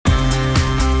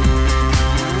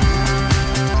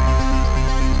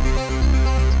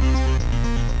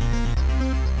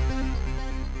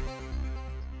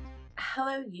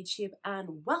YouTube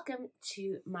and welcome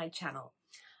to my channel.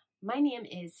 My name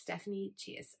is Stephanie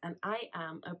Chase and I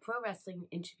am a pro wrestling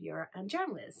interviewer and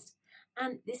journalist.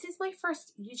 And this is my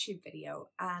first YouTube video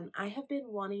and I have been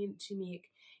wanting to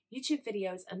make YouTube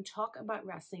videos and talk about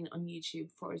wrestling on YouTube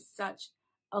for such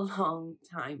a long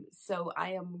time. So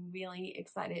I am really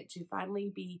excited to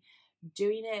finally be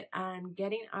doing it and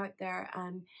getting out there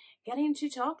and getting to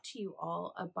talk to you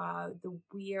all about the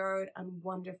weird and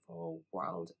wonderful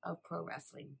world of pro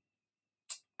wrestling.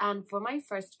 And for my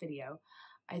first video,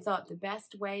 I thought the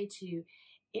best way to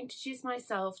introduce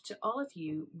myself to all of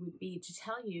you would be to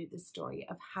tell you the story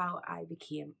of how I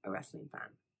became a wrestling fan.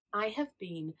 I have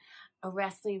been a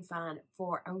wrestling fan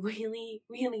for a really,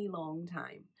 really long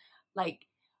time, like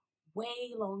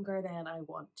way longer than I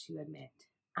want to admit.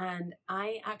 And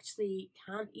I actually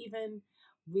can't even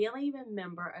really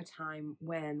remember a time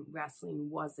when wrestling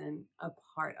wasn't a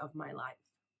part of my life.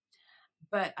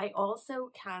 But I also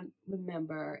can't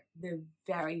remember the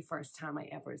very first time I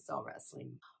ever saw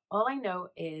wrestling. All I know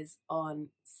is on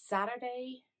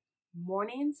Saturday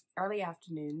mornings, early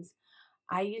afternoons,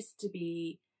 I used to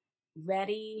be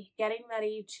getting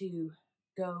ready to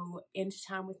go into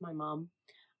town with my mom,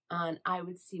 and I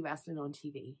would see wrestling on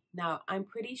TV. Now, I'm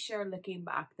pretty sure looking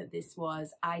back that this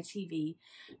was ITV,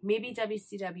 maybe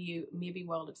WCW, maybe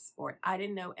World of Sport. I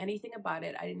didn't know anything about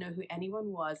it. I didn't know who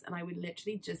anyone was, and I would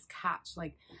literally just catch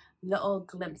like little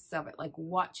glimpses of it, like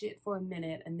watch it for a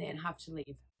minute and then have to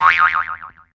leave.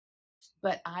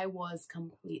 But I was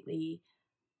completely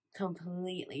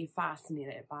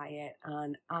fascinated by it,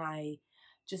 and I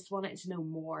just wanted to know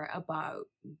more about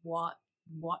what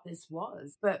this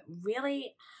was. But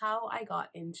really how I got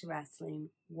into wrestling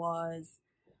was,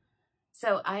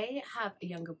 so I have a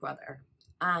younger brother,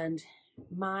 and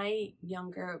my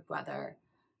younger brother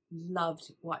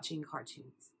loved watching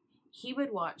cartoons. He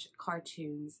would watch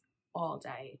cartoons all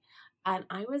day, and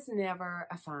I was never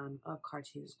a fan of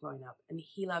cartoons growing up, and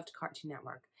he loved Cartoon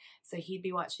Network. So he'd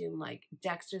be watching like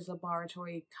Dexter's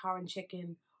Laboratory, Cow and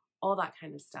Chicken, all that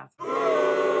kind of stuff.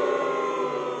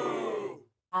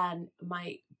 And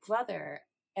my brother,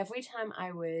 every time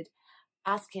I would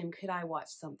ask him, could I watch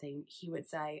something, he would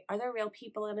say, are there real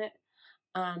people in it?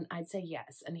 And I'd say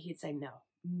yes. And he'd say no,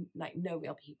 like no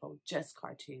real people, just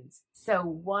cartoons. So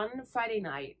one Friday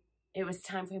night, it was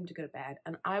time for him to go to bed,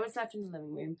 and I was left in the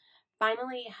living room,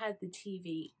 finally had the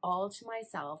TV all to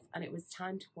myself, and it was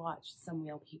time to watch some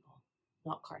real people,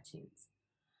 not cartoons.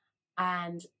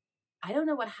 And I don't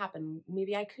know what happened.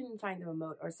 Maybe I couldn't find the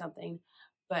remote or something,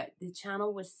 but the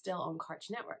channel was still on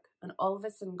Cartoon Network, and all of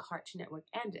a sudden Cartoon Network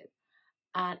ended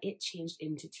and it changed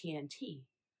into TNT,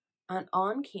 and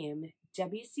on came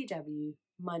WCW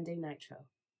Monday Nitro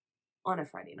on a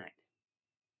Friday night.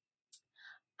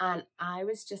 And I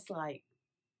was just like,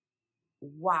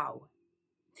 wow,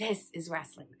 this is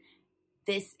wrestling.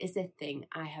 This is a thing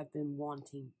I have been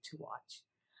wanting to watch.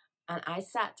 And I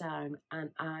sat down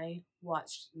and I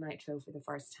watched Nitro for the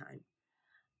first time,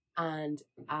 and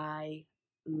I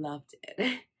loved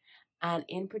it. And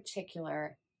in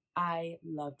particular, I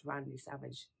loved Randy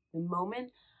Savage. The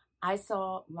moment I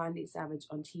saw Randy Savage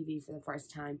on TV for the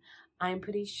first time, I'm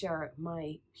pretty sure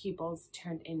my pupils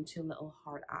turned into little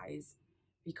heart eyes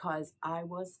because I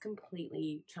was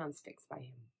completely transfixed by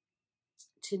him.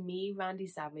 To me, Randy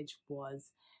Savage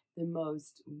was the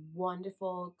most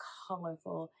wonderful,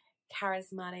 colorful,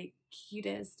 charismatic,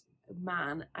 cutest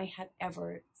man I had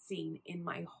ever seen in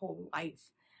my whole life.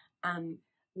 And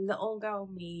little girl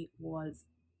me was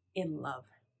in love.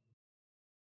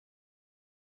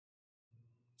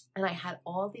 And I had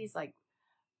all these like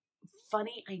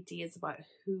funny ideas about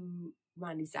who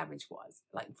Randy Savage was.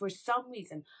 Like for some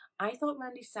reason, I thought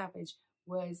Randy Savage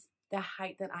was the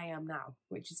height that I am now,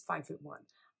 which is 5'1".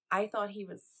 I thought he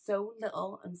was so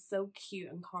little and so cute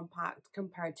and compact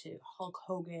compared to Hulk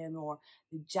Hogan or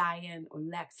the Giant or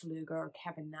Lex Luger or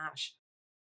Kevin Nash.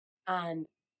 And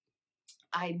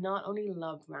I not only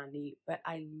loved Randy, but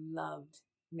I loved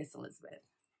Miss Elizabeth.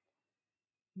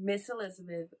 Miss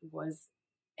Elizabeth was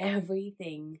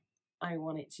everything I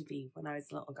wanted to be when I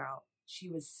was a little girl. She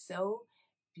was so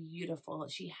beautiful.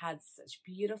 She had such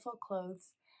beautiful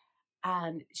clothes,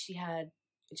 and she had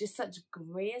just such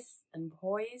grace and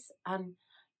poise. And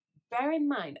bear in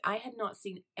mind, I had not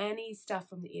seen any stuff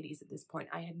from the 80s at this point.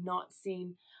 I had not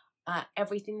seen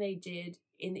everything they did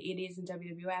in the 80s in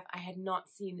WWF. I had not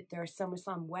seen their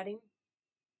SummerSlam wedding.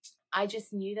 I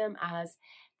just knew them as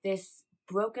this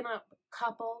broken up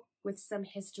couple with some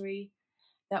history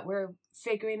that were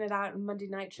figuring it out on Monday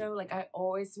Nitro. Like I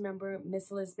always remember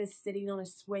Miss Elizabeth sitting on a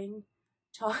swing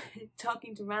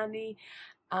talking to Randy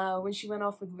when she went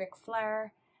off with Ric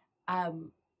Flair.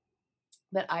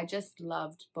 But I just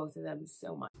loved both of them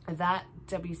so much. That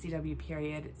WCW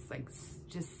period, it's like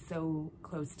just so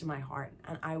close to my heart.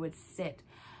 And I would sit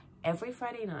every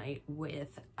Friday night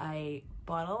with a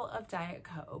bottle of Diet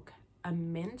Coke, a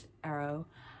mint arrow,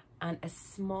 and a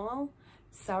small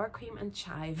sour cream and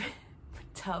chive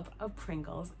tub of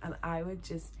Pringles, and I would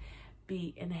just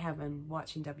be in heaven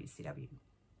watching WCW.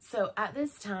 So at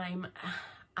this time,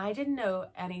 I didn't know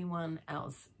anyone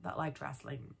else that liked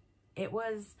wrestling. It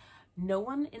was no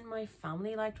one in my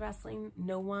family liked wrestling.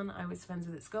 No one I was friends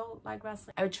with at school liked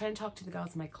wrestling. I would try and talk to the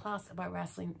girls in my class about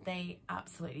wrestling. They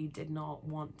absolutely did not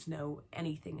want to know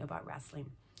anything about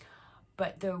wrestling.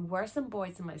 But there were some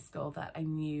boys in my school that I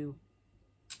knew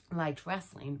liked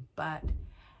wrestling, but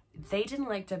they didn't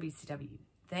like WCW.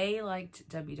 They liked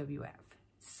WWF.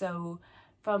 So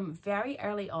from very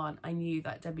early on, I knew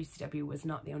that WCW was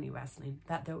not the only wrestling,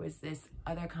 that there was this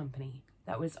other company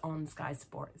that was on Sky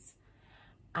Sports.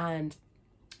 And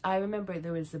I remember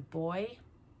there was a boy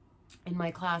in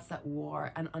my class that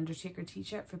wore an Undertaker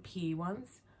t-shirt for PE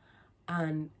once.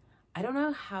 And I don't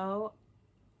know how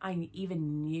I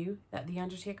even knew that the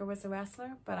Undertaker was a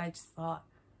wrestler, but I just thought,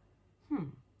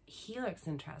 he looks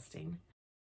interesting.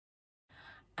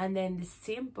 And then the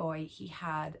same boy, he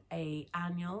had a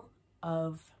annual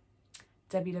of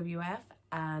WWF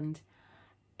and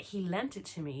he lent it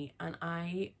to me, and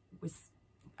I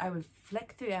would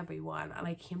flick through everyone, and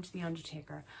I came to the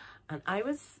Undertaker, and I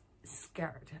was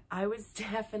scared. I was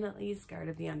definitely scared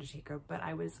of the Undertaker, but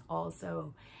I was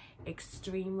also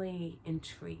extremely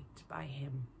intrigued by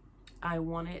him. I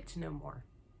wanted to know more.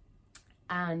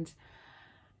 And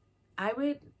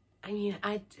I'd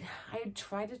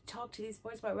try to talk to these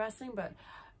boys about wrestling, but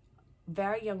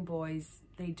very young boys,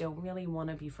 they don't really want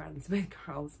to be friends with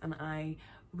girls, and I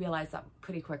realized that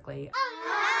pretty quickly.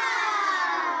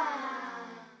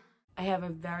 I have a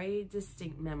very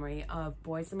distinct memory of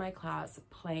boys in my class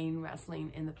playing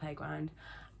wrestling in the playground,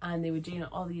 and they were doing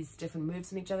all these different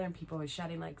moves on each other, and people were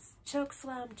shouting like choke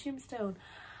slam, tombstone,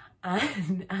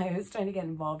 and I was trying to get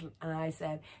involved, and I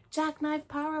said jackknife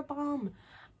power bomb,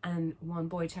 and one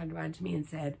boy turned around to me and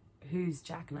said, "Who's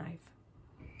Jackknife?"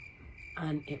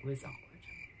 And it was awkward.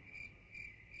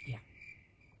 Yeah.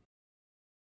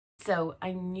 So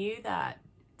I knew that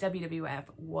WWF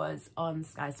was on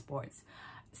Sky Sports.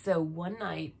 So one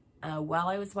night, while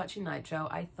I was watching Nitro,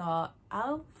 I thought,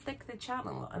 I'll flick the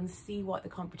channel and see what the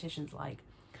competition's like.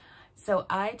 So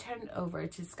I turned over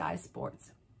to Sky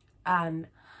Sports, and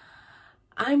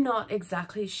I'm not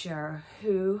exactly sure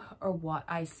who or what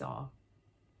I saw,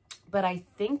 but I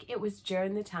think it was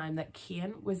during the time that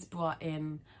Kane was brought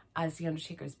in as the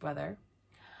Undertaker's brother.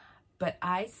 But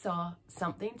I saw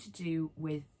something to do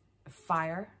with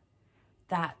fire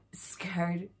that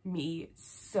scared me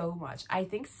so much. I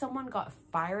think someone got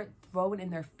fire thrown in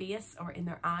their face or in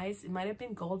their eyes. It might have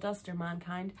been Goldust or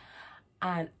Mankind.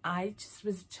 And I just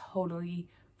was totally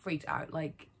freaked out.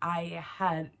 Like, I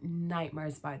had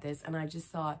nightmares about this, and I just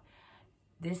thought,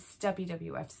 this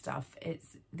WWF stuff,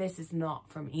 this is not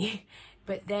for me.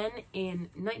 But then in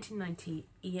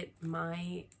 1998,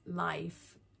 my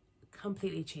life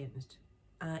completely changed.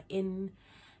 In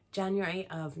January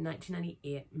of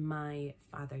 1998, my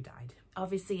father died.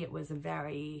 Obviously, it was a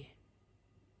very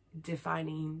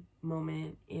defining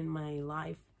moment in my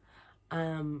life,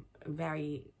 a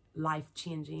very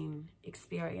life-changing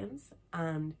experience.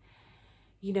 And,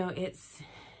 you know, it's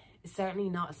certainly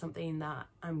not something that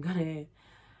I'm gonna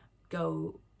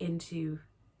go into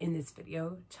in this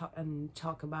video and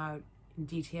talk about in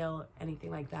detail,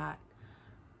 anything like that.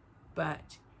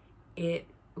 But it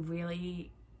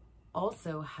really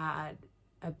also had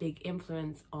a big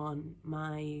influence on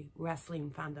my wrestling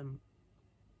fandom,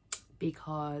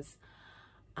 because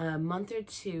a month or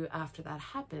two after that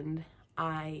happened,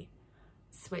 I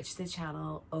switched the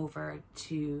channel over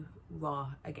to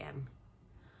Raw again.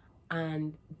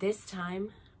 And this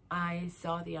time I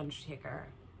saw The Undertaker,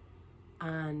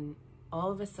 and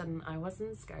all of a sudden I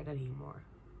wasn't scared anymore.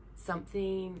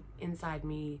 Something inside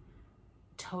me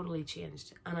totally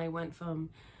changed, and I went from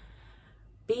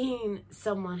being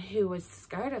someone who was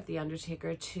scared of The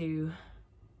Undertaker to,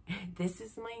 this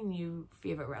is my new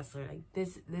favorite wrestler. Like,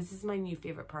 this is my new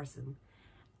favorite person.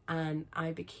 And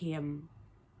I became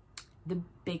the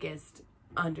biggest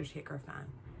Undertaker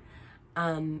fan.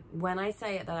 And when I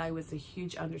say that I was a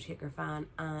huge Undertaker fan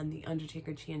and The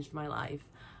Undertaker changed my life,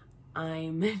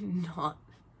 I'm not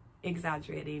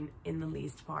exaggerating in the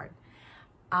least part.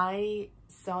 I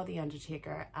saw The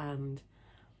Undertaker, and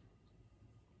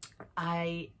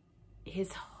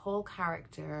his whole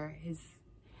character,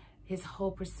 his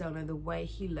whole persona, the way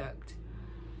he looked,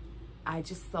 I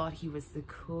just thought he was the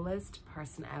coolest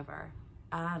person ever.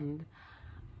 and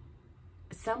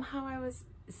somehow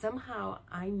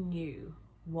I knew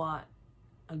what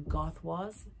a goth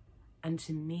was, and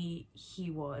to me he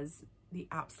was the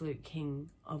absolute king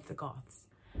of the goths.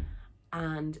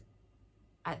 And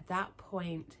at that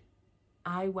point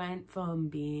I went from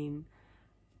being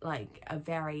like a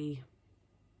very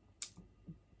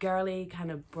girly,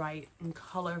 kind of bright and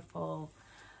colorful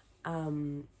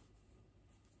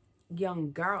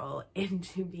young girl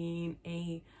into being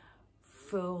a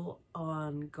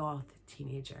full-on goth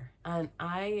teenager. And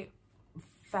I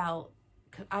felt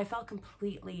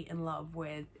completely in love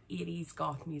with 80s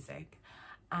goth music,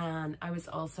 and I was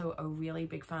also a really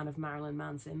big fan of Marilyn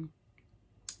Manson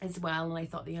as well, and I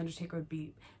thought the Undertaker would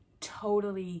be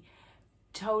totally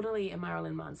a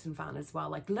Marilyn Manson fan as well.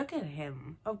 Like, look at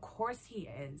him, of course he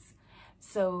is.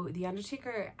 So the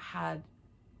Undertaker had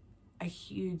a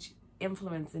huge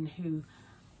influence in who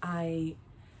I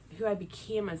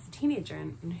became as a teenager,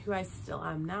 and who I still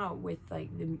am now, with like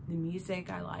the music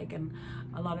I like and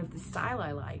a lot of the style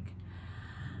I like.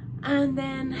 And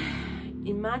then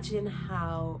imagine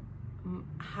how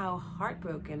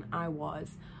heartbroken I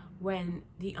was when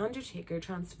the Undertaker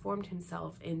transformed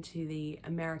himself into the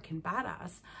American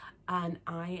Badass, and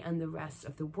I and the rest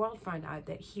of the world found out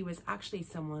that he was actually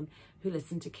someone who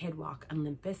listened to Kid Rock and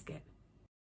Limp Bizkit.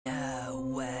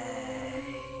 No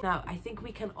way. Now, I think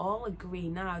we can all agree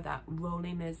now that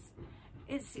Rolling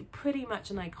is pretty much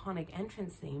an iconic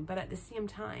entrance theme, but at the same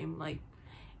time, like,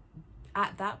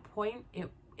 at that point,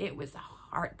 it was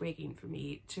heartbreaking for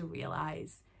me to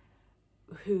realize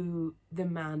who the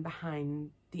man behind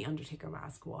the Undertaker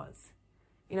mask was.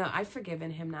 You know, I've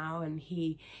forgiven him now, and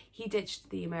he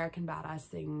ditched the American Badass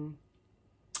thing.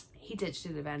 He ditched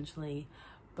it eventually,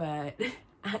 but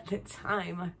at the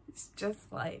time I was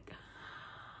just like,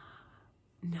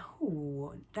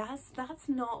 no, that's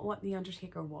not what the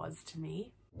Undertaker was to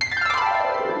me.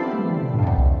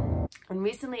 And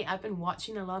recently I've been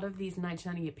watching a lot of these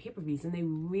 1998 pay-per-views, and they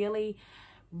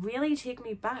really take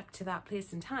me back to that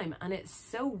place in time. And it's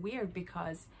so weird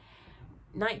because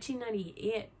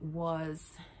 1998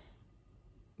 was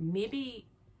maybe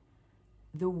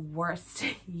the worst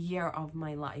year of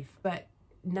my life, but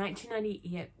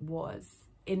 1998 was,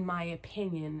 in my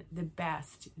opinion, the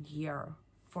best year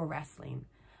for wrestling.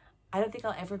 I don't think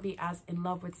I'll ever be as in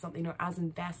love with something or as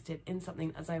invested in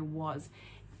something as I was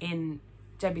in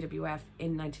WWF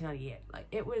in 1998. Like,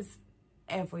 it was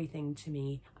everything to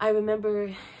me. I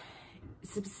remember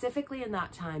specifically in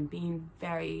that time being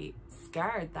very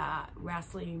scared that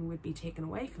wrestling would be taken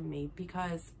away from me,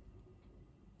 because,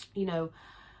 you know,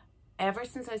 ever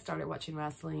since I started watching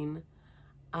wrestling,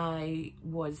 I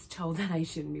was told that I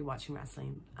shouldn't be watching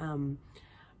wrestling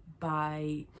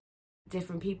by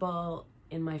different people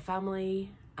in my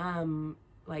family,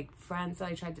 like friends that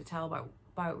I tried to tell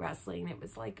about wrestling. It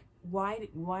was like, why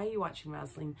are you watching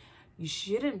wrestling? You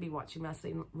shouldn't be watching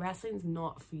wrestling. Wrestling's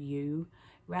not for you.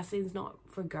 Wrestling's not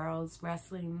for girls.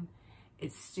 Wrestling,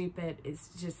 it's stupid. It's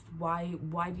just, why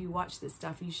do you watch this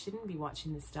stuff? You shouldn't be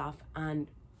watching this stuff. And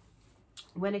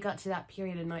when it got to that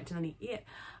period in 1998,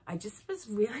 I just was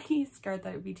really scared that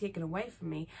it would be taken away from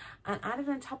me. And added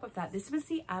on top of that, this was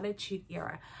the Attitude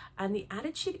Era, and the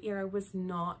Attitude Era was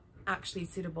not actually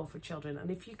suitable for children. And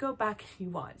if you go back and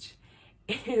you watch,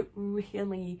 it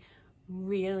really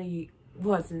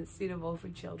wasn't suitable for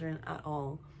children at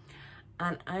all.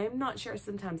 And I'm not sure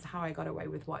sometimes how I got away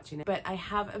with watching it, but I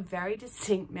have a very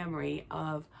distinct memory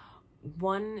of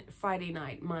one Friday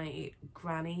night. My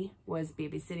granny was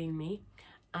babysitting me,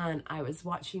 and I was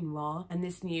watching Raw, and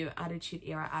this new Attitude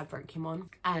Era advert came on,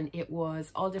 and it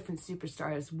was all different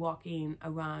superstars walking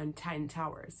around Titan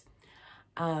Towers,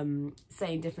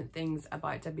 saying different things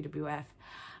about WWF.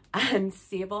 And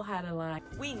Sable had a line,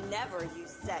 "We never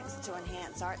use sex to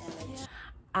enhance our image."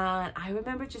 And I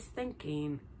remember just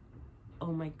thinking,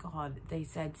 oh my God, they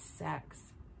said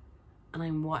sex, and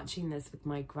I'm watching this with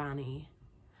my granny,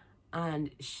 and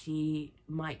she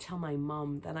might tell my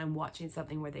mum that I'm watching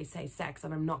something where they say sex,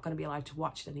 and I'm not going to be allowed to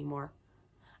watch it anymore.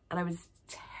 And I was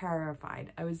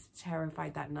terrified. I was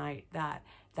terrified that night that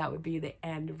that would be the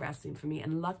end of wrestling for me.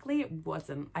 And luckily it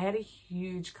wasn't. I had a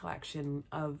huge collection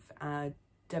of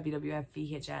WWF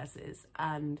VHSs,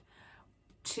 and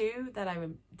two that I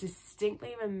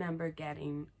distinctly remember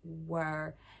getting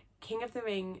were King of the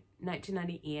Ring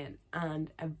 1998 and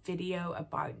a video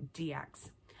about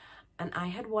DX. And I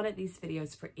had wanted these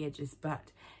videos for ages,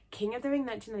 but King of the Ring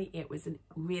 1998 was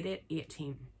rated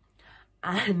 18,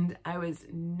 and I was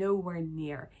nowhere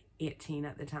near 18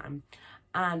 at the time.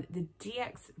 And the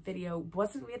DX video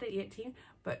wasn't rated 18,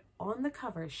 but on the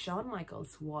cover, Shawn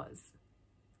Michaels was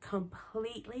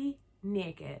completely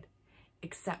naked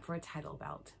except for a title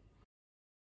belt.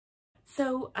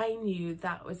 So I knew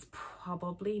that was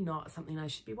probably not something I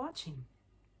should be watching.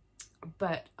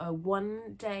 But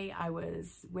one day I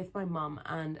was with my mum,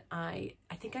 and I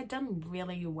think I'd done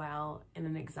really well in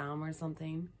an exam or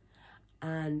something,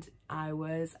 and I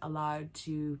was allowed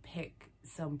to pick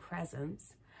some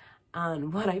presents,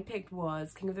 and what I picked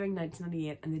was King of the Ring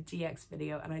 1998 and the DX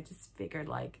video. And I just figured,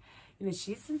 like, you know,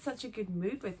 she's in such a good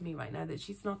mood with me right now that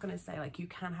she's not going to say, like, you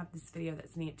can't have this video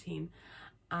that's an 18.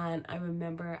 And I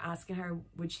remember asking her,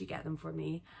 would she get them for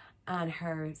me? And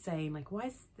her saying, like, why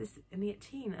is this an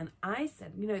 18? And I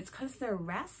said, you know, it's because they're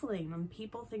wrestling and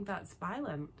people think that's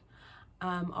violent.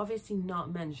 Obviously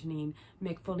not mentioning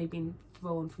Mick Foley being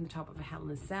thrown from the top of a Hell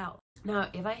in a Cell. Now,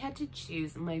 if I had to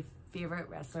choose my favorite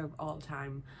wrestler of all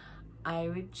time, I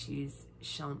would choose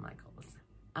Shawn Michaels.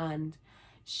 And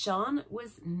Shawn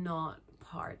was not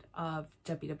part of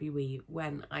WWE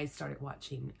when I started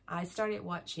watching. I started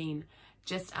watching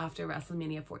just after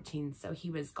WrestleMania 14, so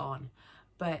he was gone.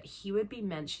 But he would be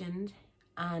mentioned,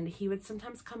 and he would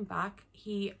sometimes come back.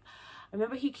 I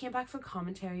remember he came back for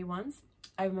commentary once.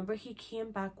 I remember he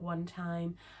came back one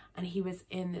time and he was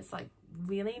in this like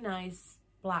really nice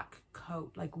black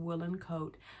coat, like woolen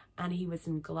coat, and he was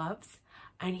in gloves,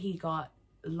 and he got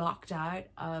locked out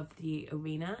of the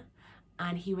arena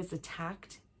and he was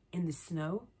attacked in the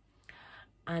snow.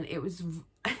 And it was,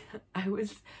 I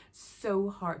was so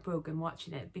heartbroken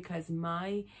watching it, because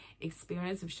my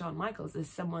experience of Shawn Michaels as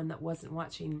someone that wasn't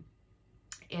watching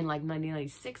in like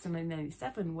 1996 or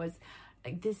 1997 was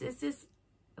like, this is this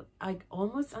like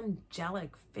almost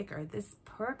angelic figure. This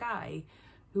poor guy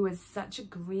who was such a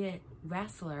great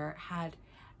wrestler had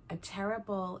a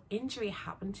terrible injury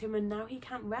happen to him, and now he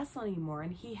can't wrestle anymore.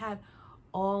 And he had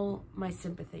all my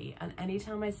sympathy. And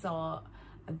anytime I saw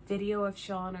a video of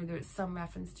Shawn or there was some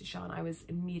reference to Shawn, I was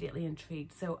immediately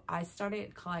intrigued. So I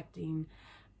started collecting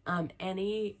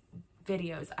any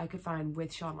videos I could find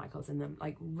with Shawn Michaels in them.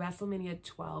 Like WrestleMania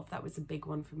 12, that was a big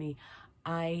one for me.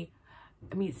 I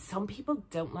mean, some people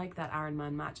don't like that Iron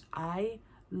Man match. I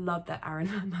love that Iron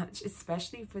Man match,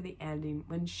 especially for the ending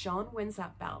when Shawn wins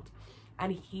that belt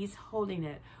and he's holding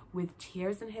it with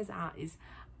tears in his eyes.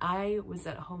 I was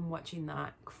at home watching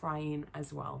that, crying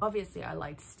as well. Obviously, I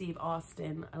liked Steve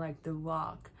Austin. I liked The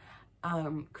Rock,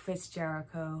 Chris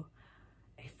Jericho.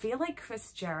 I feel like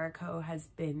Chris Jericho has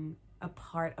been a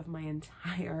part of my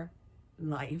entire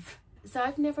life. So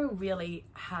I've never really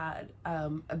had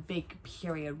a big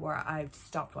period where I've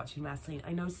stopped watching wrestling.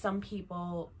 I know some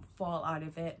people fall out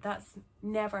of it. That's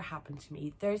never happened to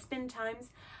me. There's been times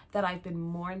that I've been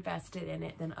more invested in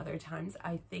it than other times.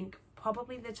 I think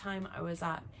probably the time I was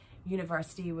at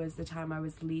university was the time I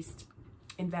was least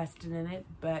invested in it.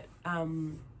 But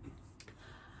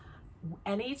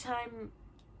anytime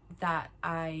that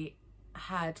I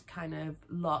had kind of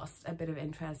lost a bit of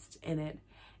interest in it,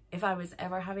 if I was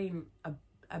ever having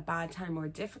a bad time or a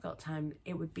difficult time,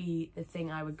 it would be the thing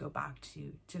I would go back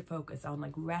to focus on.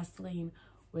 Like wrestling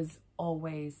was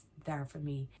always there for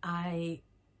me. I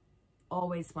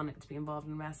always wanted to be involved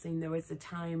in wrestling. There was a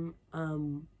time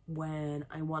when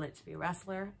I wanted to be a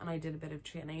wrestler and I did a bit of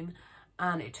training,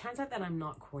 and it turns out that I'm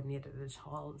not coordinated at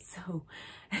all. So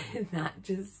that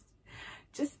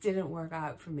just didn't work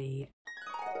out for me.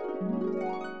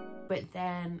 But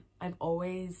then I've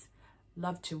always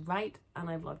loved to write and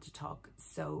I've loved to talk.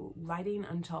 So writing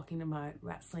and talking about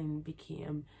wrestling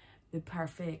became the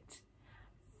perfect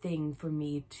thing for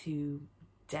me to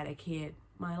dedicate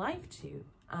my life to.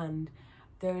 And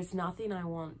there's nothing I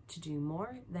want to do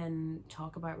more than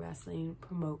talk about wrestling,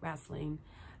 promote wrestling,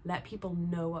 let people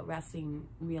know what wrestling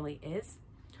really is.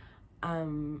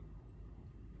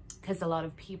 Because a lot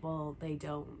of people, they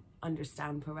don't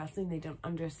understand pro wrestling. They don't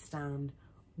understand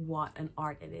what an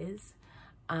art it is.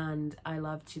 And I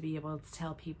love to be able to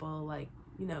tell people, like,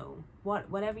 you know,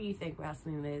 whatever you think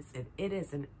wrestling is, it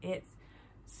isn't. It's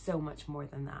so much more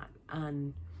than that.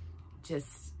 And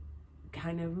just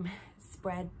kind of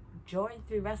spread joy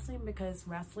through wrestling, because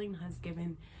wrestling has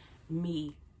given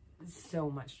me so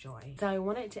much joy. So I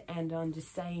wanted to end on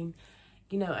just saying,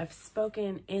 you know, I've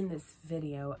spoken in this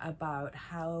video about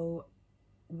how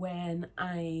when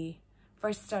I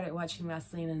first started watching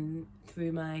wrestling and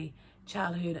through my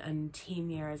childhood and teen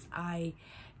years, I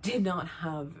did not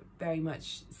have very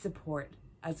much support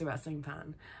as a wrestling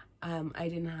fan. I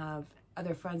didn't have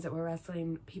other friends that were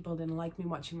wrestling. People didn't like me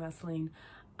watching wrestling,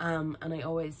 and I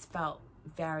always felt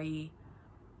very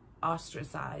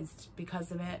ostracized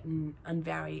because of it, and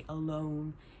very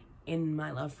alone in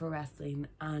my love for wrestling.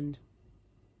 And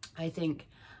I think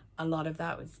a lot of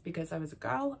that was because I was a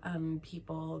girl and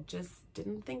people just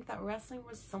didn't think that wrestling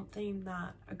was something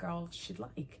that a girl should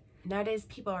like. Nowadays,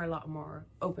 people are a lot more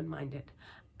open-minded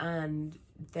and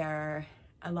they're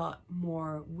a lot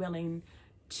more willing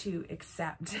to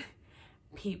accept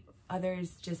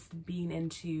others just being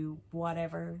into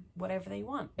whatever they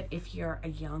want. If you're a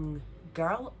young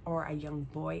girl or a young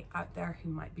boy out there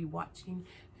who might be watching,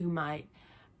 who might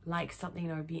like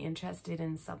something or be interested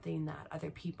in something that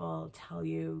other people tell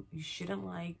you you shouldn't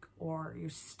like, or you're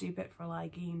stupid for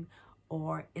liking,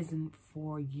 or isn't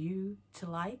for you to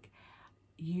like,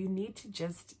 you need to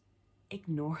just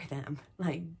ignore them.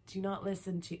 Like, do not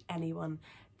listen to anyone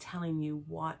telling you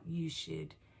what you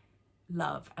should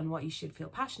love and what you should feel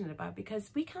passionate about,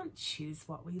 because we can't choose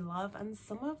what we love, and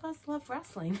some of us love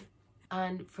wrestling.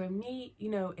 And for me, you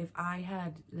know, if I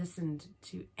had listened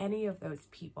to any of those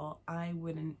people, I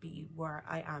wouldn't be where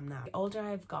I am now. The older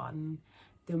I've gotten,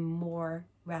 the more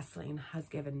wrestling has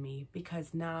given me,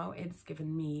 because now it's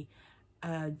given me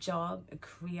a job, a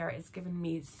career, it's given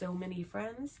me so many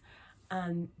friends,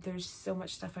 and there's so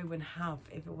much stuff I wouldn't have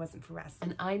if it wasn't for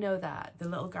wrestling. And I know that the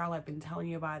little girl I've been telling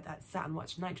you about that sat and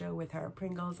watched Nitro with her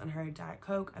Pringles and her Diet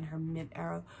Coke and her Mint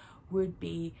Arrow would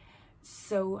be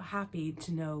so happy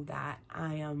to know that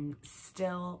I am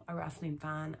still a wrestling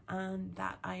fan, and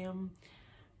that I am,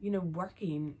 you know,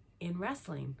 working in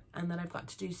wrestling, and that I've got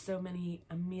to do so many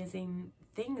amazing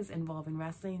things involving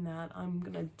wrestling that I'm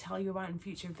gonna tell you about in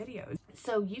future videos.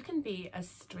 So you can be a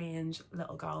strange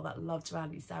little girl that loves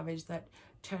Randy Savage, that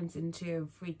turns into a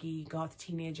freaky goth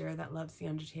teenager that loves The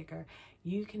Undertaker.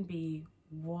 You can be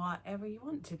whatever you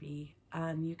want to be,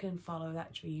 and you can follow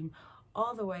that dream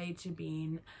all the way to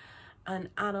being an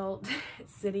adult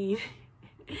sitting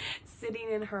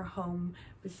in her home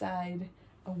beside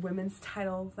a women's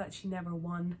title that she never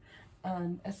won,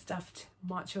 and a stuffed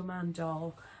Macho Man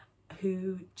doll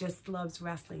who just loves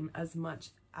wrestling as much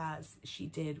as she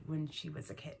did when she was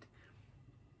a kid.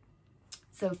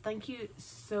 So thank you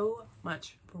so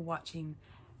much for watching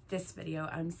this video.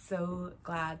 I'm so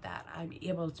glad that I'm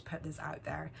able to put this out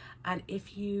there, and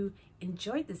if you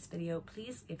enjoyed this video,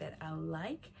 please give it a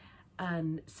like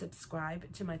and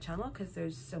subscribe to my channel, because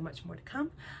there's so much more to come.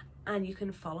 And you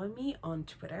can follow me on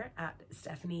Twitter at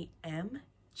Stephanie M.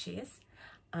 Chase,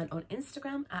 and on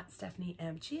Instagram at Stephanie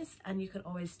M. Chase. And you can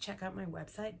always check out my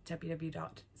website,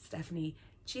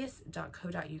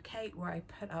 www.stephaniechase.co.uk, where I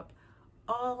put up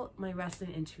all my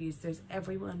wrestling interviews. There's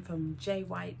everyone from Jay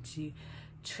White to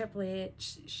Triple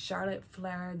H, Charlotte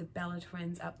Flair, the Bella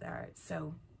Twins up there.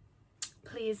 So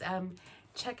please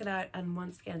check it out, and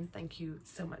once again, thank you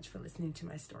so much for listening to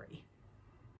my story.